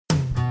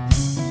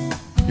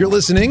You're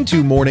listening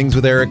to Mornings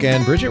with Eric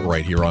and Bridget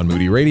right here on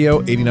Moody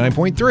Radio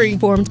 89.3.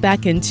 Formed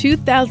back in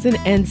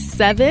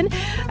 2007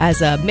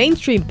 as a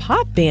mainstream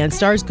pop band,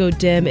 Stars Go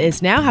Dim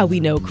is now how we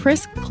know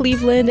Chris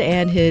Cleveland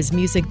and his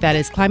music that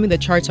is climbing the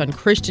charts on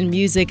Christian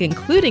music,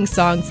 including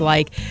songs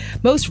like,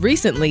 most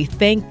recently,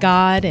 Thank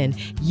God and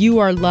You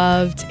Are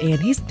Loved. And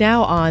he's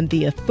now on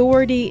the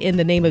Authority in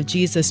the Name of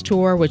Jesus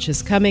tour, which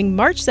is coming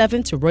March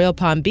 7th to Royal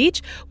Palm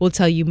Beach. We'll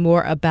tell you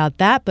more about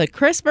that. But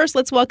Chris, first,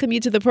 let's welcome you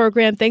to the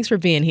program. Thanks for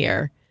being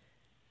here.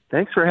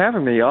 Thanks for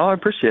having me, y'all. I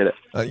appreciate it.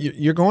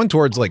 You're going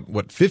towards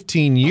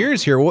 15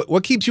 years here.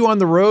 What keeps you on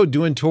the road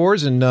doing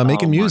tours and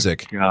making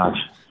music? Gosh,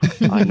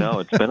 I know.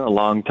 It's been a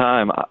long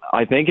time.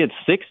 I think it's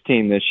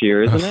 16 this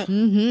year, isn't it?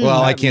 Mm-hmm.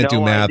 Well, I can't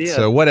do math,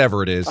 so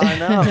whatever it is. I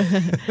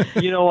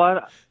know. You know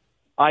what?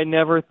 I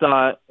never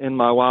thought in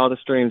my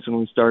wildest dreams when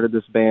we started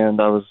this band,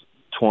 I was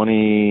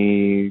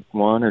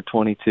 21 or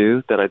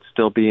 22, that I'd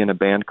still be in a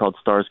band called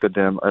Stars Go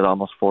Dim at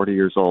almost 40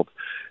 years old.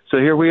 So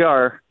here we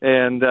are,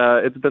 and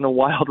it's been a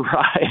wild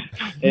ride,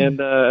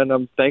 and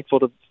I'm thankful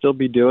to still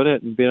be doing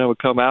it and being able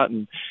to come out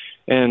and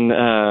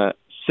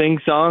sing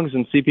songs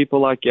and see people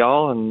like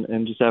y'all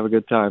and just have a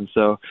good time.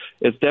 So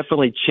it's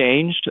definitely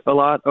changed a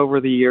lot over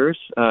the years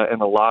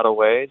in a lot of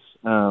ways,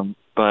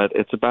 but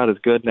it's about as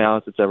good now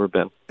as it's ever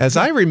been. As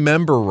I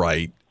remember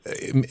right,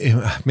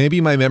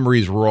 maybe my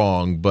memory's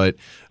wrong, but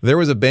there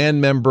was a band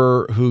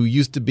member who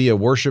used to be a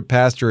worship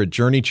pastor at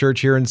Journey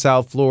Church here in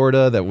South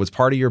Florida that was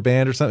part of your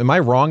band or something. Am I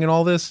wrong in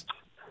all this?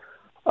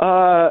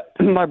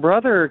 My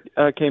brother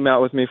came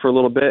out with me for a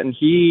little bit, and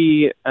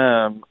he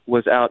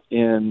was out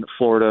in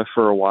Florida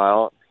for a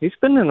while. He's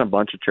been in a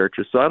bunch of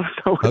churches, so I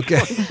don't know which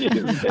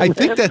one I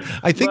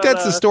think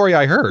that's the story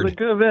I heard. It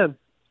could have been.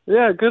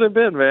 Yeah, it could have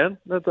been, man.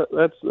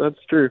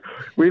 That's true.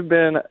 We've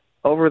been...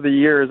 Over the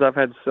years, I've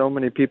had so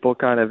many people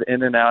kind of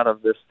in and out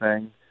of this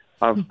thing.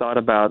 I've thought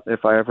about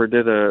if I ever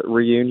did a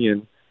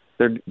reunion,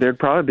 there'd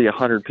probably be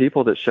 100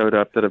 people that showed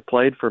up that have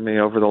played for me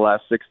over the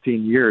last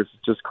 16 years.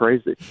 It's just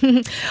crazy.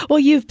 Well,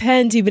 you've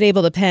been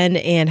able to pen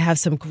and have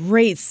some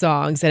great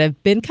songs that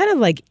have been kind of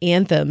like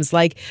anthems.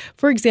 Like,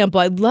 for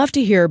example, I'd love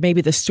to hear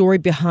maybe the story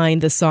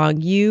behind the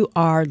song, You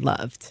Are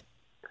Loved.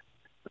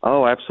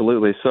 Oh,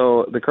 absolutely.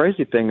 So the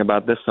crazy thing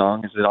about this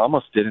song is it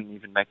almost didn't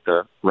even make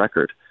the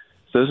record.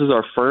 So this is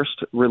our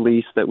first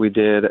release that we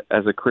did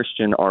as a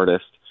Christian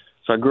artist.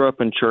 So I grew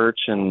up in church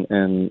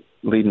and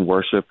leading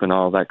worship and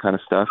all that kind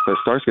of stuff. But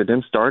Stars Go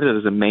Dim started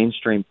as a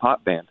mainstream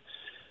pop band.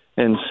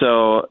 And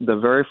so the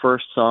very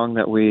first song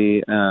that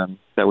we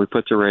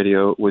put to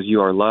radio was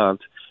You Are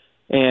Loved.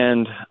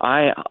 And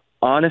I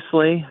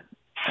honestly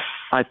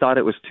thought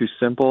it was too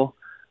simple.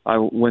 I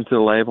went to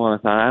the label and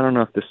I thought, I don't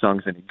know if this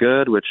song's any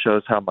good, which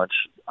shows how much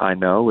I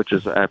know, which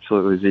is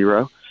absolutely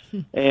zero.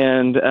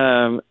 And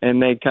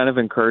they kind of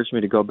encouraged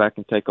me to go back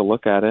and take a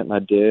look at it, and I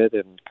did,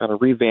 and kind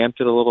of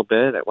revamped it a little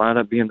bit. It wound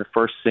up being the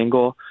first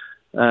single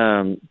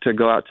to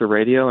go out to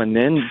radio, and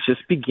then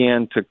just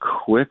began to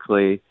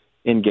quickly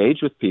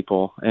engage with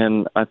people.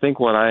 And I think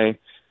what I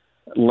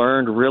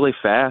learned really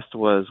fast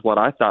was what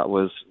I thought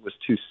was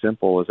too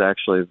simple was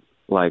actually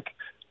like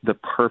the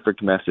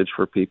perfect message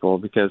for people,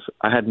 because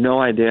I had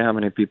no idea how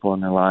many people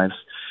in their lives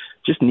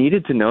just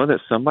needed to know that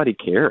somebody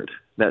cared,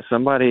 that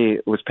somebody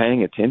was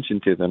paying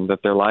attention to them,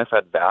 that their life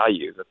had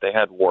value, that they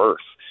had worth.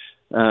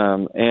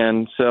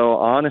 And so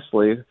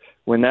honestly,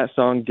 when that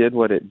song did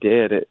what it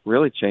did, it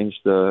really changed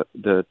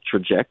the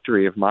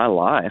trajectory of my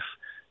life.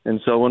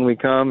 And so when we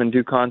come and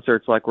do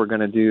concerts like we're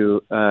going to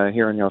do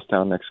here in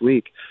Youngstown next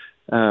week,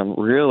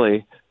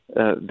 really,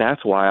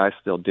 that's why I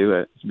still do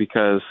it,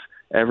 because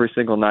every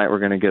single night we're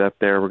going to get up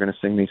there, we're going to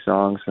sing these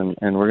songs,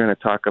 and we're going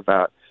to talk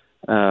about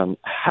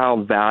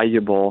how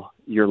valuable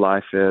your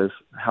life is,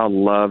 how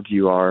loved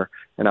you are.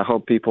 And I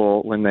hope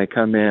people, when they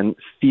come in,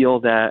 feel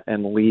that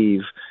and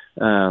leave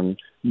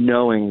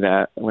knowing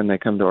that when they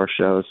come to our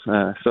shows.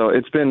 So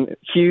it's been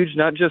huge,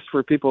 not just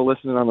for people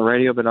listening on the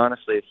radio, but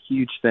honestly, a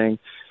huge thing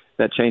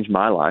that changed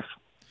my life.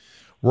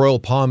 Royal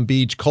Palm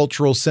Beach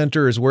Cultural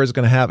Center is where it's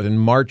going to happen in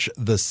March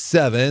the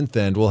 7th,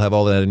 and we'll have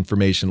all that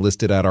information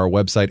listed at our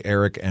website,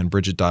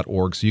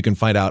 ericandbridget.org, so you can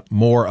find out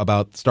more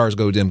about Stars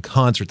Go Dim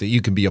concert that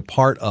you can be a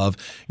part of.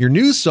 Your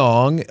new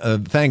song,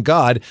 Thank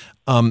God,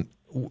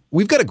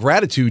 we've got a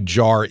gratitude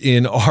jar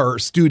in our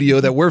studio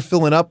that we're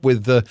filling up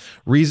with the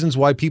reasons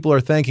why people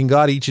are thanking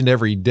God each and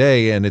every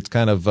day, and it's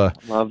kind of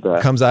Love that.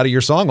 Comes out of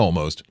your song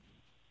almost.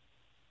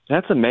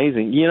 That's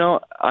amazing. You know,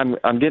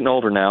 I'm getting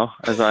older now,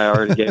 as I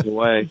already gave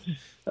away.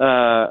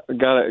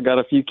 Got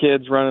a few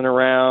kids running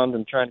around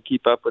and trying to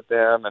keep up with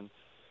them, and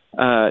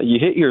you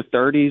hit your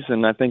 30s,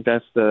 and I think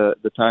that's the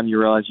time you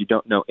realize you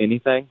don't know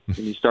anything, and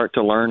you start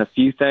to learn a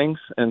few things.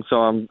 And so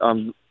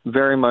I'm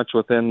very much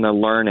within the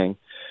learning.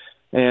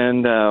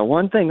 And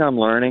one thing I'm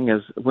learning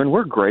is when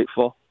we're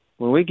grateful,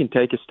 when we can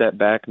take a step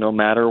back, no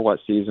matter what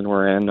season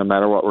we're in, no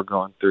matter what we're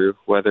going through,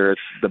 whether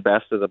it's the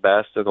best of the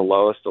best or the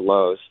lowest of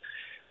lows,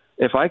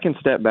 if I can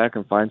step back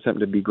and find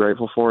something to be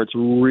grateful for, it's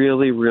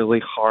really,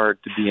 really hard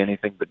to be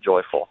anything but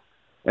joyful.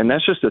 And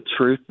that's just a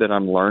truth that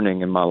I'm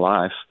learning in my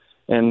life.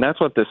 And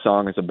that's what this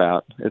song is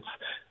about. It's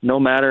no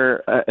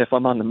matter if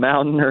I'm on the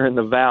mountain or in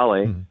the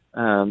valley,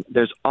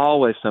 there's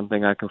always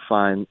something I can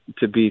find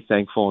to be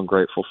thankful and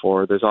grateful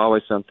for. There's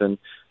always something.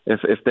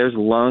 If there's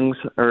lungs,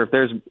 or if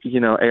there's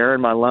air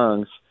in my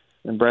lungs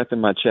and breath in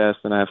my chest,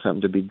 then I have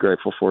something to be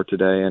grateful for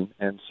today.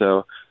 And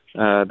so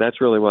that's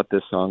really what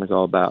this song is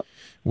all about.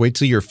 Wait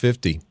till you're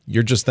 50.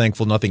 You're just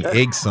thankful nothing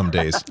aches some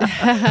days.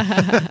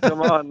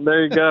 Come on,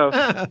 there you go.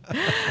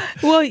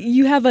 Well,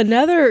 you have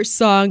another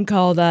song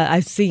called,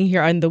 I've seen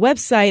here on the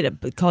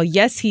website, called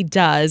Yes, He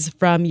Does,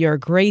 from your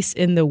Grace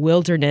in the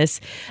Wilderness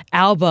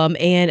album.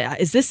 And are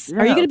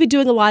you going to be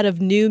doing a lot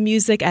of new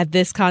music at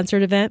this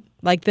concert event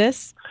like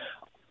this?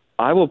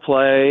 I will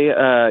play,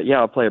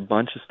 I'll play a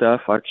bunch of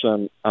stuff.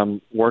 Actually,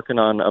 I'm working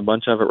on a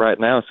bunch of it right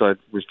now, so I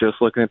was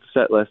just looking at the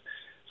set list.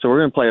 So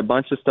we're going to play a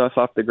bunch of stuff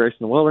off the Grace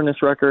in the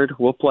Wilderness record.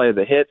 We'll play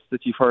the hits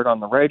that you've heard on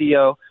the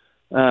radio.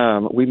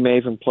 We may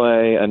even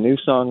play a new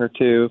song or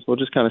two. We'll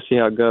just kind of see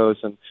how it goes.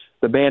 And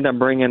the band I'm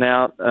bringing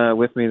out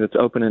with me that's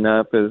opening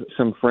up is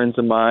some friends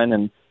of mine,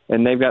 and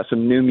they've got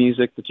some new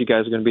music that you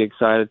guys are going to be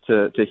excited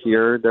to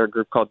hear. They're a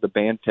group called The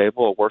Band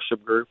Table, a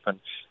worship group,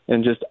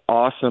 and just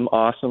awesome.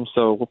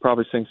 So we'll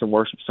probably sing some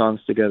worship songs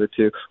together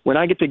too. When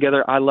I get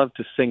together, I love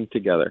to sing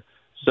together.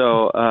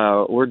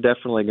 So we're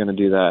definitely going to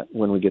do that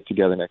when we get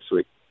together next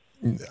week.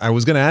 I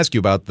was going to ask you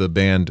about the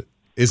band.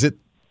 Is it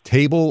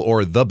Table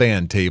or The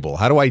Band Table?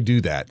 How do I do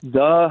that?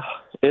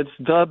 It's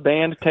The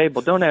Band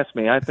Table. Don't ask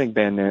me. I think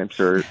band names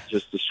are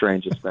just the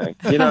strangest thing.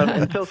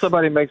 Until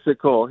somebody makes it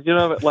cool.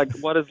 Like,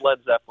 what is Led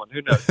Zeppelin?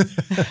 Who knows?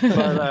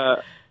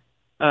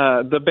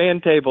 But The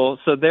Band Table,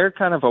 so they're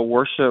kind of a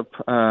worship,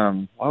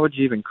 what would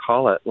you even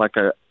call it? Like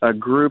a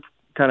group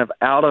kind of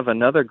out of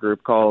another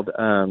group called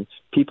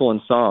People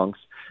and Songs.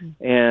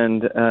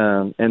 And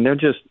they're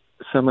just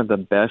some of the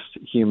best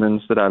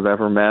humans that I've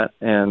ever met,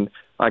 and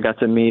I got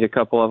to meet a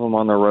couple of them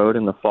on the road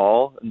in the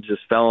fall and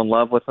just fell in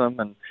love with them,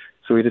 and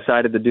so we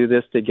decided to do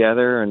this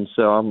together, and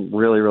so I'm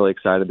really, really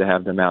excited to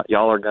have them out.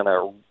 Y'all are going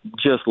to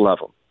just love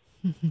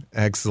them.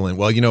 Excellent.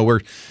 Well,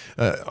 we're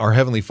our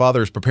Heavenly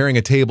Father is preparing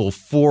a table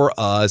for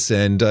us,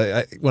 and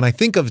when I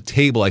think of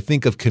table, I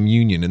think of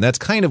communion, and that's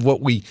kind of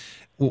what we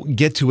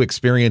get to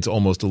experience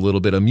almost a little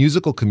bit, a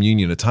musical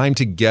communion, a time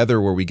together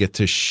where we get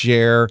to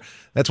share.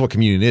 That's what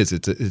communion is.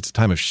 It's a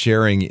time of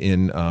sharing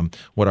in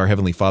what our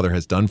Heavenly Father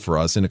has done for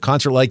us. In a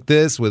concert like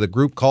this with a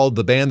group called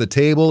The Band, The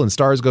Table, and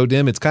Stars Go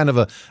Dim, it's kind of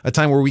a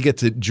time where we get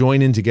to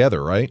join in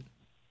together, right?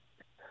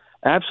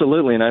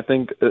 Absolutely. And I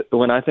think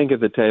when I think of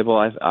the table,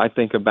 I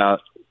think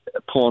about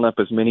pulling up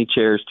as many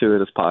chairs to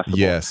it as possible.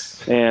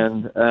 Yes.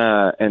 And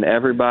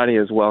everybody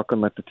is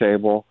welcome at the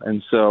table.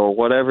 And so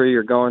whatever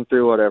you're going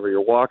through, whatever you're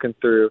walking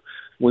through,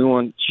 we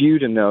want you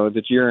to know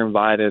that you're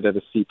invited at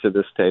a seat to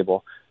this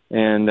table.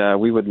 And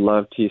we would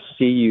love to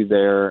see you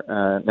there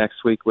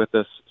next week with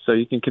us so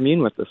you can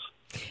commune with us.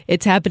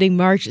 It's happening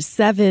March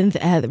 7th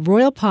at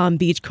Royal Palm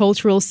Beach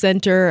Cultural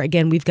Center.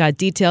 Again, we've got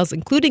details,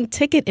 including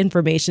ticket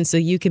information, so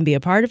you can be a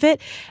part of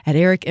it at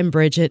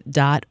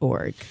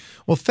ericandbridget.org.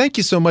 Well, thank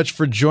you so much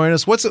for joining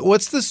us. What's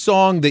the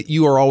song that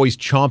you are always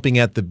chomping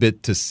at the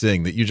bit to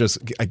sing,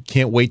 that I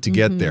can't wait to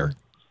get there?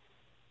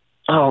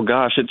 Oh,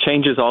 gosh, it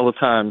changes all the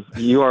time.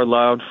 You Are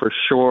Loved for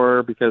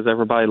sure, because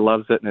everybody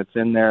loves it and it's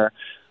in there.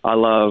 I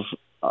love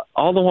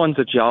all the ones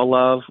that y'all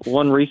love.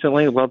 One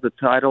recently, the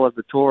title of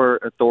the tour,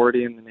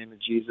 Authority in the Name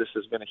of Jesus,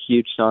 has been a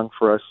huge song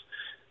for us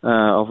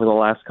over the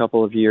last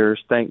couple of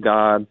years. Thank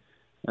God.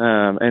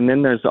 And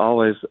then there's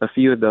always a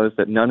few of those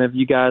that none of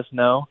you guys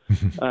know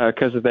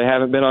because they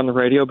haven't been on the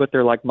radio, but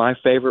they're like my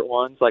favorite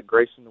ones, like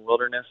Grace in the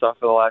Wilderness off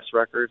of the last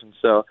record. And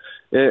so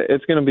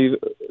it's going to be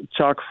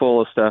chock full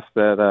of stuff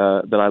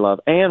that I love.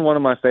 And one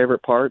of my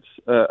favorite parts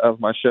of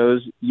my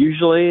shows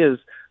usually is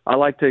I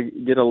like to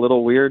get a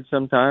little weird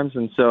sometimes.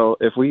 And so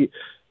if we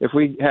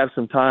have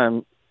some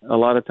time, a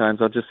lot of times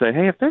I'll just say,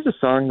 hey, if there's a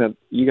song that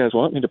you guys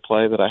want me to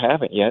play that I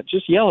haven't yet,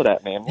 just yell it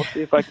at me and we'll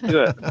see if I can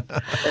do it.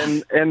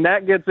 and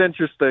that gets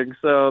interesting.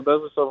 So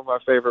those are some of my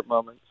favorite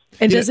moments.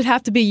 And does it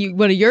have to be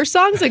one of your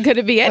songs, or could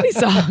it be any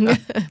song?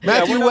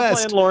 Matthew we're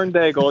West. Not playing Lauren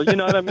Daigle, you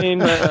know what I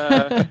mean?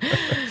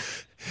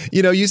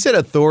 You said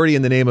authority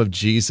in the name of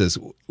Jesus.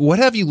 What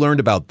have you learned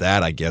about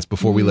that, I guess,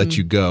 before we let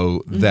you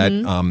go, that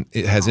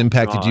it has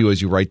impacted you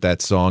as you write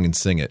that song and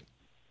sing it?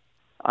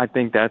 I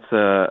think that's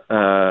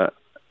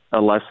a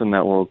lesson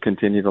that we'll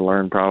continue to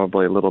learn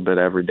probably a little bit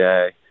every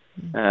day.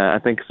 I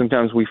think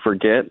sometimes we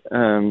forget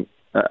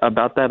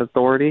about that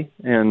authority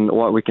and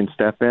what we can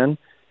step in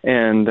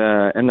and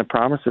the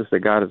promises that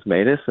God has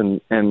made us.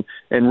 And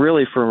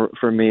really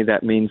for me,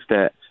 that means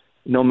that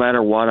no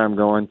matter what I'm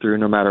going through,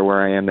 no matter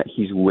where I am, that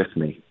He's with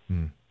me,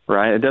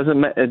 right? It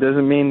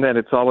doesn't mean that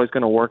it's always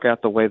going to work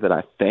out the way that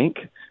I think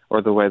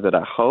or the way that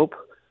I hope,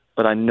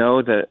 but I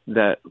know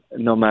that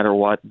no matter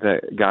what,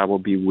 that God will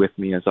be with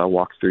me as I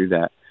walk through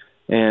that.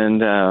 And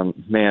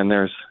man,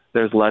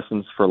 there's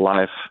lessons for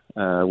life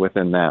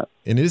within that.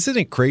 And isn't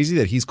it crazy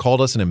that He's called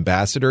us an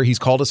ambassador? He's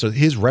called us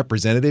His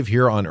representative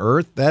here on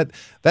earth. That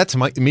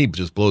to me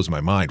just blows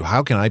my mind.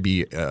 How can I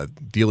be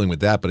dealing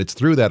with that? But it's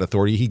through that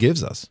authority He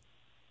gives us.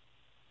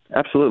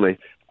 Absolutely.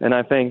 And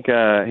I think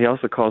he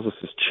also calls us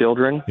his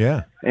children.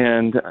 Yeah.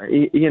 And,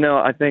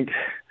 I think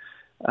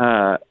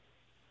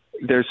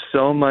there's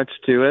so much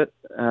to it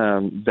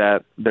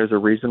that there's a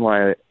reason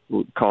why I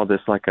call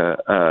this like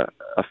a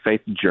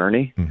faith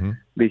journey,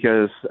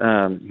 because,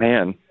 I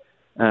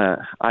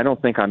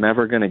don't think I'm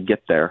ever going to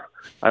get there.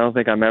 I don't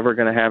think I'm ever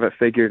going to have it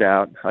figured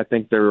out. I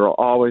think there will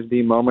always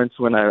be moments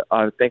when I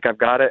think I've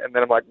got it, and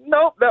then I'm like,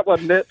 nope, that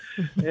wasn't it.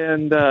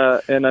 And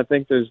I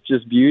think there's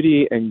just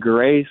beauty and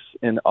grace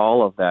in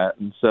all of that.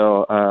 And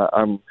so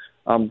I'm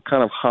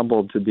kind of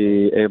humbled to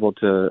be able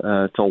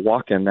to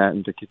walk in that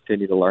and to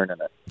continue to learn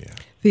in it. Yeah.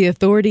 The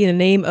Authority in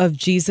the Name of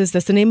Jesus.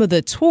 That's the name of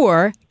the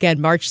tour. Again,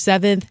 March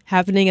 7th,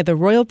 happening at the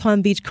Royal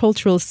Palm Beach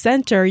Cultural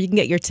Center. You can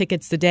get your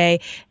tickets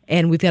today,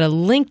 and we've got a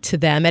link to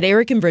them at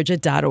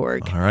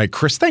ericandbridget.org. All right,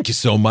 Chris, thank you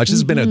so much. This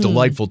has been a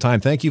delightful time.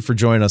 Thank you for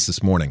joining us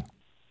this morning.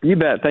 You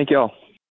bet. Thank you all.